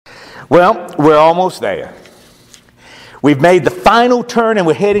Well, we're almost there. We've made the final turn and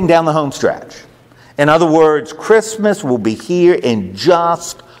we're heading down the home stretch. In other words, Christmas will be here in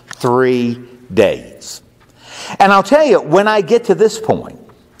just 3 days. And I'll tell you, when I get to this point,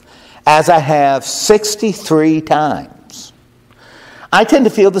 as I have 63 times, I tend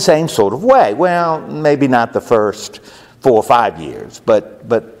to feel the same sort of way. Well, maybe not the first 4 or 5 years,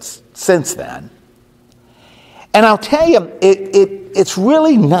 but since then. And I'll tell you, it's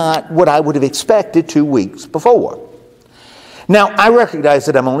really not what I would have expected 2 weeks before. Now, I recognize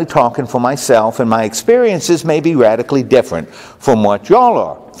that I'm only talking for myself, and my experiences may be radically different from what y'all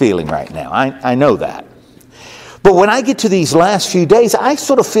are feeling right now. I know that. But when I get to these last few days, I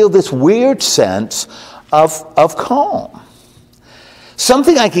sort of feel this weird sense of calm.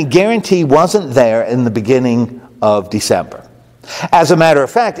 Something I can guarantee wasn't there in the beginning of December. As a matter of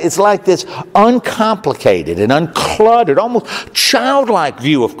fact, it's like this uncomplicated and uncluttered, almost childlike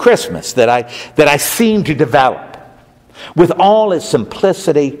view of Christmas that I seem to develop, with all its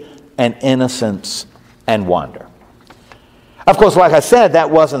simplicity and innocence and wonder. Of course, like I said, that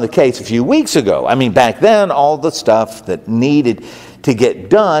wasn't the case a few weeks ago. I mean, back then, all the stuff that needed to get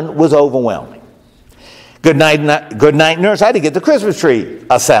done was overwhelming. Good night, nurse. I had to get the Christmas tree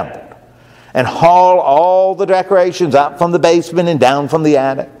assembled and haul all the decorations up from the basement and down from the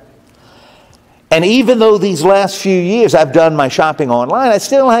attic. And even though these last few years I've done my shopping online, I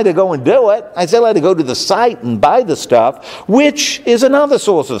still had to go and do it. I still had to go to the site and buy the stuff, which is another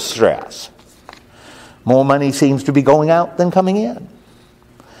source of stress. More money seems to be going out than coming in.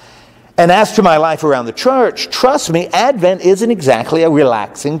 And as to my life around the church, trust me, Advent isn't exactly a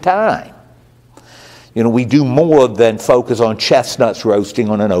relaxing time. You know, we do more than focus on chestnuts roasting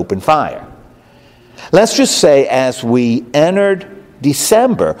on an open fire. Let's just say as we entered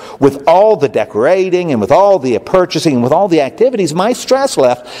December, with all the decorating and with all the purchasing and with all the activities, my stress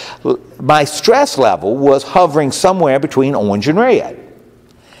level was hovering somewhere between orange and red.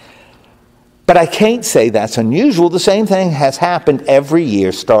 But I can't say that's unusual. The same thing has happened every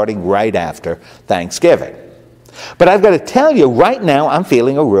year starting right after Thanksgiving. But I've got to tell you, right now I'm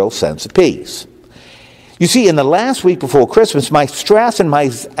feeling a real sense of peace. You see, in the last week before Christmas, my stress and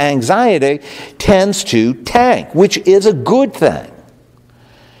my anxiety tends to tank, which is a good thing.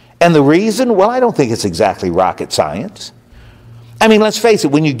 And the reason? Well, I don't think it's exactly rocket science. I mean, let's face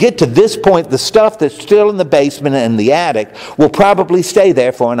it, when you get to this point, the stuff that's still in the basement and the attic will probably stay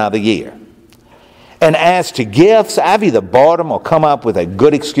there for another year. And as to gifts, I've either bought them or come up with a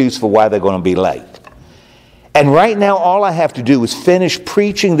good excuse for why they're going to be late. And right now, all I have to do is finish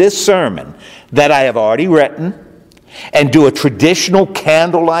preaching this sermon that I have already written and do a traditional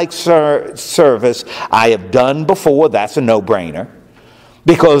candlelight service I have done before. That's a no-brainer.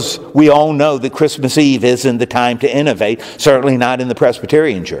 Because we all know that Christmas Eve isn't the time to innovate, certainly not in the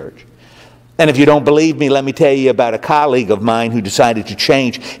Presbyterian Church. And if you don't believe me, let me tell you about a colleague of mine who decided to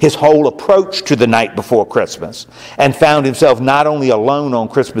change his whole approach to the night before Christmas and found himself not only alone on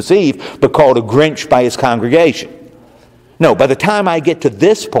Christmas Eve, but called a Grinch by his congregation. No, by the time I get to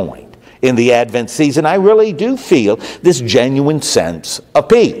this point in the Advent season, I really do feel this genuine sense of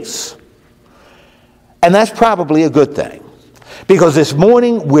peace. And that's probably a good thing. Because this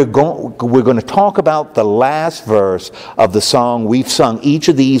morning we're going to talk about the last verse of the song we've sung each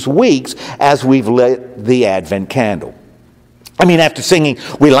of these weeks as we've lit the Advent candle. I mean, after singing,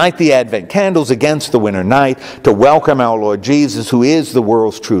 we light the Advent candles against the winter night to welcome our Lord Jesus, who is the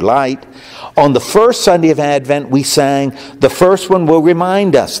world's true light. On the first Sunday of Advent, we sang, the first one will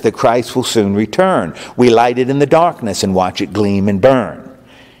remind us that Christ will soon return. We light it in the darkness and watch it gleam and burn.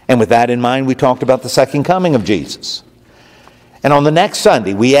 And with that in mind, we talked about the second coming of Jesus. And on the next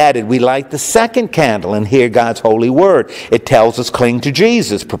Sunday, we light the second candle and hear God's holy word. It tells us, cling to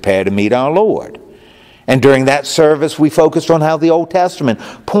Jesus, prepare to meet our Lord. And during that service, we focused on how the Old Testament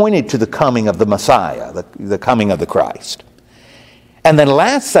pointed to the coming of the Messiah, the coming of the Christ. And then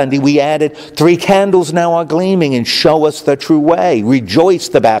last Sunday, we added, 3 candles now are gleaming and show us the true way. Rejoice,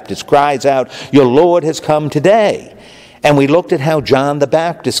 the Baptist cries out, your Lord has come today. And we looked at how John the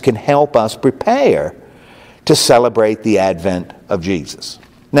Baptist can help us prepare to celebrate the advent of Jesus.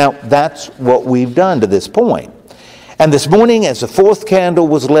 Now, that's what we've done to this point. And this morning, as the 4th candle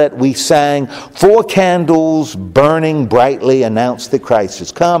was lit, we sang, 4 candles burning brightly announce that Christ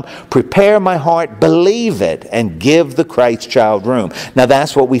has come. Prepare my heart, believe it, and give the Christ child room. Now,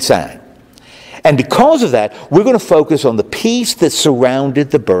 that's what we sang. And because of that, we're going to focus on the peace that surrounded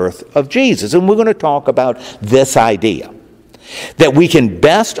the birth of Jesus. And we're going to talk about this idea, that we can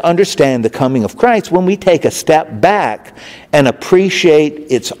best understand the coming of Christ when we take a step back and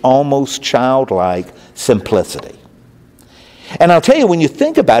appreciate its almost childlike simplicity. And I'll tell you, when you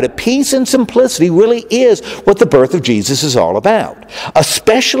think about it, peace and simplicity really is what the birth of Jesus is all about,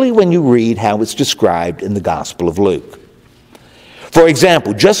 especially when you read how it's described in the Gospel of Luke. For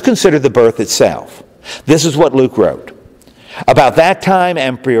example, just consider the birth itself. This is what Luke wrote. About that time,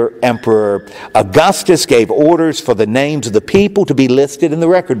 Emperor Augustus gave orders for the names of the people to be listed in the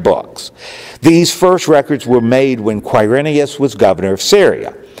record books. These first records were made when Quirinius was governor of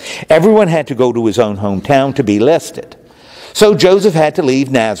Syria. Everyone had to go to his own hometown to be listed. So Joseph had to leave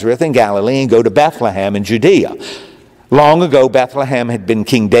Nazareth in Galilee and go to Bethlehem in Judea. Long ago, Bethlehem had been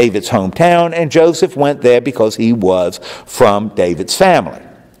King David's hometown, and Joseph went there because he was from David's family.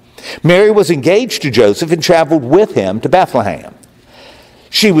 Mary was engaged to Joseph and traveled with him to Bethlehem.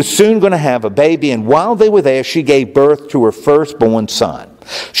 She was soon going to have a baby, and while they were there, she gave birth to her firstborn son.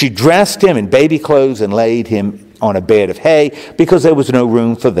 She dressed him in baby clothes and laid him on a bed of hay because there was no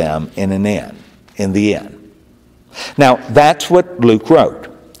room for them in the inn. Now, that's what Luke wrote.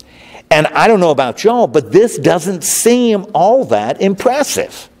 And I don't know about y'all, but this doesn't seem all that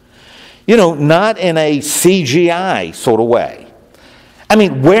impressive. You know, not in a CGI sort of way. I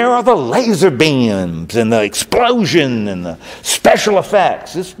mean, where are the laser beams and the explosion and the special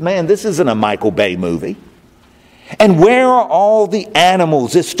effects? This isn't a Michael Bay movie. And where are all the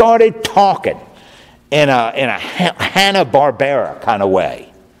animals that started talking in a Hanna-Barbera kind of way?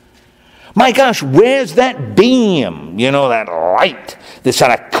 My gosh, where's that beam, that light that's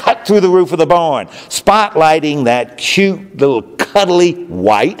trying to cut through the roof of the barn, spotlighting that cute little cuddly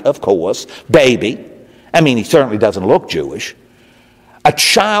white, of course, baby? I mean, he certainly doesn't look Jewish. A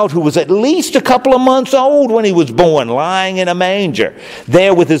child who was at least a couple of months old when he was born, lying in a manger,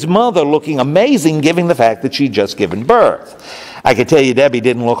 there with his mother looking amazing, given the fact that she'd just given birth. I can tell you Debbie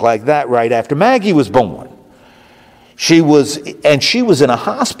didn't look like that right after Maggie was born. She was in a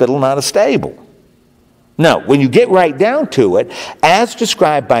hospital, not a stable. No, when you get right down to it, as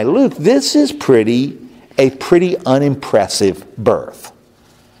described by Luke, this is a pretty unimpressive birth.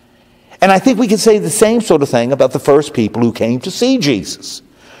 And I think we can say the same sort of thing about the first people who came to see Jesus.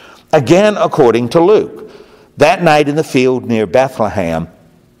 Again, according to Luke, that night in the field near Bethlehem,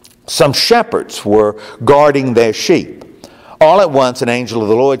 some shepherds were guarding their sheep. All at once, an angel of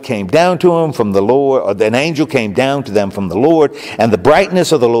the Lord came down to them from the Lord, or an angel came down to them from the Lord, and the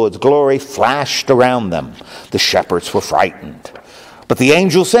brightness of the Lord's glory flashed around them. The shepherds were frightened. But the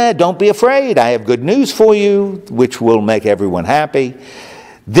angel said, "Don't be afraid. I have good news for you, which will make everyone happy.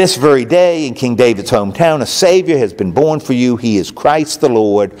 This very day in King David's hometown, a Savior has been born for you. He is Christ the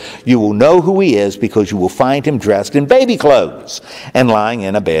Lord. You will know who he is because you will find him dressed in baby clothes and lying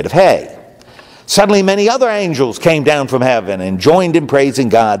in a bed of hay." Suddenly many other angels came down from heaven and joined in praising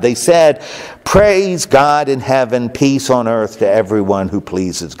God. They said, "Praise God in heaven, peace on earth to everyone who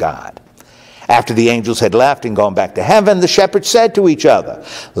pleases God." After the angels had left and gone back to heaven, the shepherds said to each other,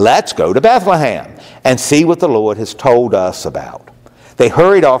 "Let's go to Bethlehem and see what the Lord has told us about." They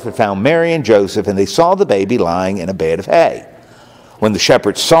hurried off and found Mary and Joseph, and they saw the baby lying in a bed of hay. When the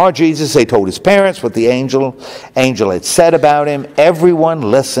shepherds saw Jesus, they told his parents what the angel had said about him.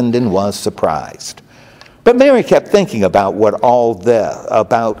 Everyone listened and was surprised. But Mary kept thinking about all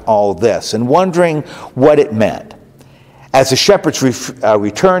this and wondering what it meant. As the shepherds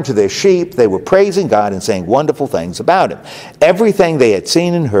returned to their sheep, they were praising God and saying wonderful things about him. Everything they had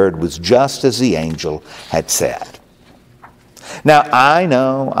seen and heard was just as the angel had said. Now, I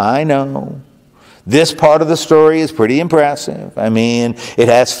know, this part of the story is pretty impressive. I mean, it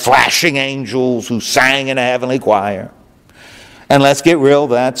has flashing angels who sang in a heavenly choir. And let's get real,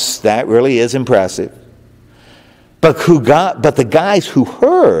 that really is impressive. But the guys who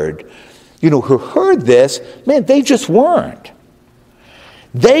heard this, man, they just weren't.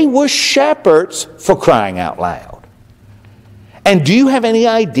 They were shepherds, for crying out loud. And do you have any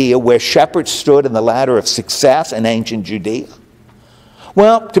idea where shepherds stood in the ladder of success in ancient Judea?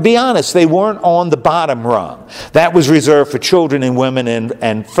 Well, to be honest, they weren't on the bottom rung. That was reserved for children and women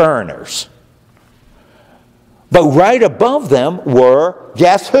and foreigners. But right above them were,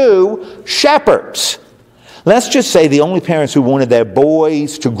 guess who? Shepherds. Let's just say the only parents who wanted their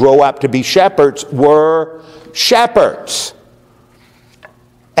boys to grow up to be shepherds were shepherds.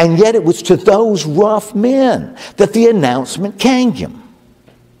 And yet it was to those rough men that the announcement came.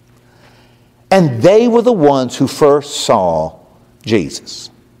 And they were the ones who first saw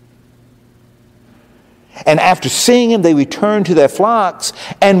Jesus. And after seeing him, they returned to their flocks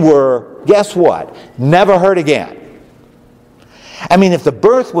and were, guess what? Never heard again. I mean, if the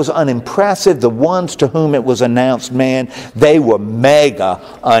birth was unimpressive, the ones to whom it was announced, man, they were mega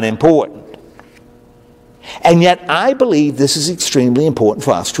unimportant. And yet I believe this is extremely important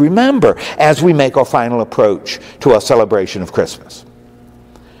for us to remember as we make our final approach to our celebration of Christmas.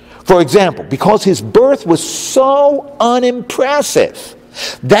 For example, because his birth was so unimpressive,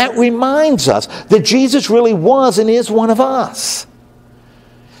 that reminds us that Jesus really was and is one of us.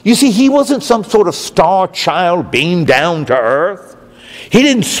 You see, he wasn't some sort of star child beamed down to earth. He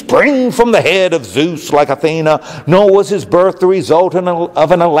didn't spring from the head of Zeus like Athena, nor was his birth the result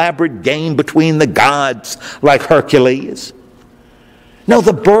of an elaborate game between the gods like Hercules. No,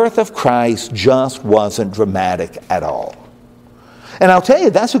 the birth of Christ just wasn't dramatic at all. And I'll tell you,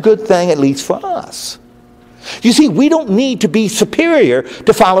 that's a good thing, at least for us. You see, we don't need to be superior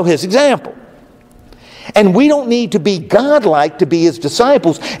to follow his example. And we don't need to be godlike to be his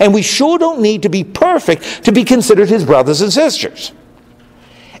disciples. And we sure don't need to be perfect to be considered his brothers and sisters.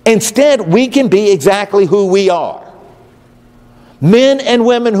 Instead, we can be exactly who we are. Men and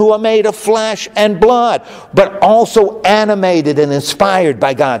women who are made of flesh and blood, but also animated and inspired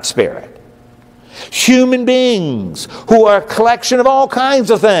by God's Spirit. Human beings who are a collection of all kinds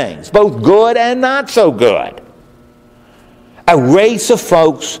of things, both good and not so good. A race of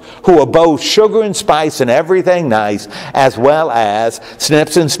folks who are both sugar and spice and everything nice, as well as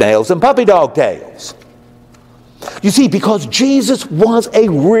snips and snails and puppy dog tails. You see, because Jesus was a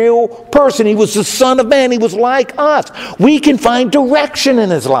real person. He was the Son of Man. He was like us. We can find direction in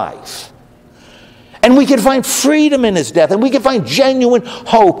his life. And we can find freedom in his death. And we can find genuine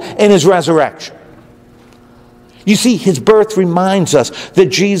hope in his resurrection. You see, his birth reminds us that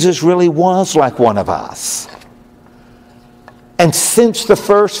Jesus really was like one of us. And since the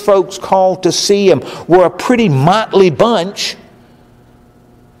first folks called to see him were a pretty motley bunch,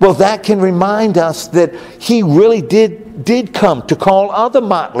 well, that can remind us that he really did come to call other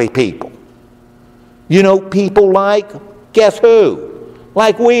motley people. You know, people like, guess who?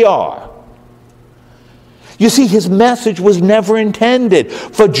 Like we are. You see, his message was never intended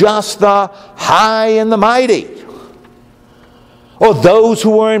for just the high and the mighty, or those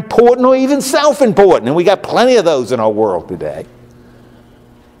who are important or even self-important. And we got plenty of those in our world today.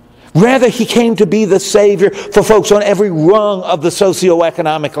 Rather, he came to be the Savior for folks on every rung of the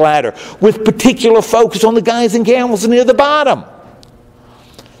socioeconomic ladder, with particular focus on the guys and gals near the bottom.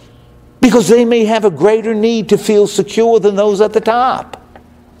 Because they may have a greater need to feel secure than those at the top.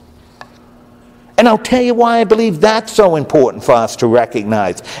 And I'll tell you why I believe that's so important for us to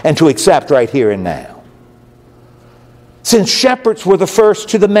recognize and to accept right here and now. Since shepherds were the first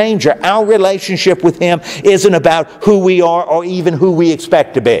to the manger, our relationship with him isn't about who we are or even who we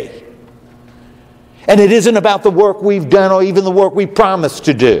expect to be. And it isn't about the work we've done or even the work we promised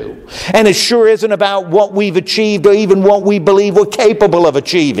to do. And it sure isn't about what we've achieved or even what we believe we're capable of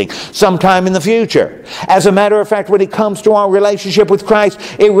achieving sometime in the future. As a matter of fact, when it comes to our relationship with Christ,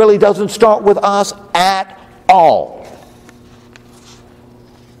 it really doesn't start with us at all.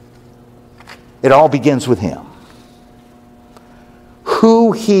 It all begins with him.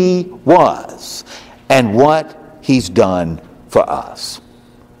 Who he was and what he's done for us.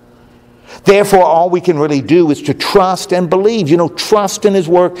 Therefore, all we can really do is to trust and believe. You know, trust in his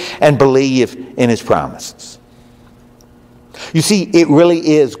work and believe in his promises. You see, it really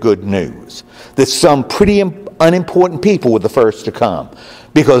is good news that some pretty unimportant people were the first to come,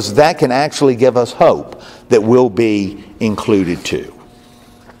 because that can actually give us hope that we'll be included too.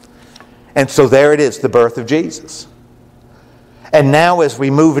 And so there it is, the birth of Jesus. And now as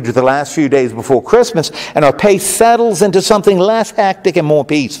we move into the last few days before Christmas and our pace settles into something less hectic and more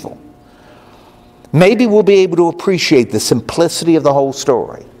peaceful, maybe we'll be able to appreciate the simplicity of the whole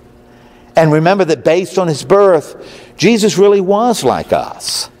story. And remember that based on his birth, Jesus really was like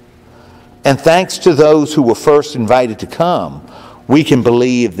us. And thanks to those who were first invited to come, we can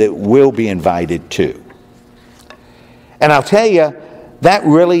believe that we'll be invited too. And I'll tell you, that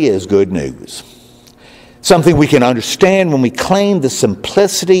really is good news. Something we can understand when we claim the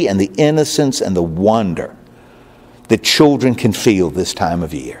simplicity and the innocence and the wonder that children can feel this time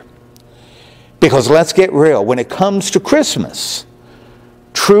of year. Because let's get real, when it comes to Christmas,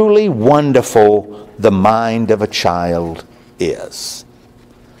 truly wonderful the mind of a child is.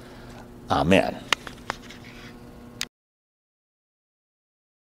 Amen.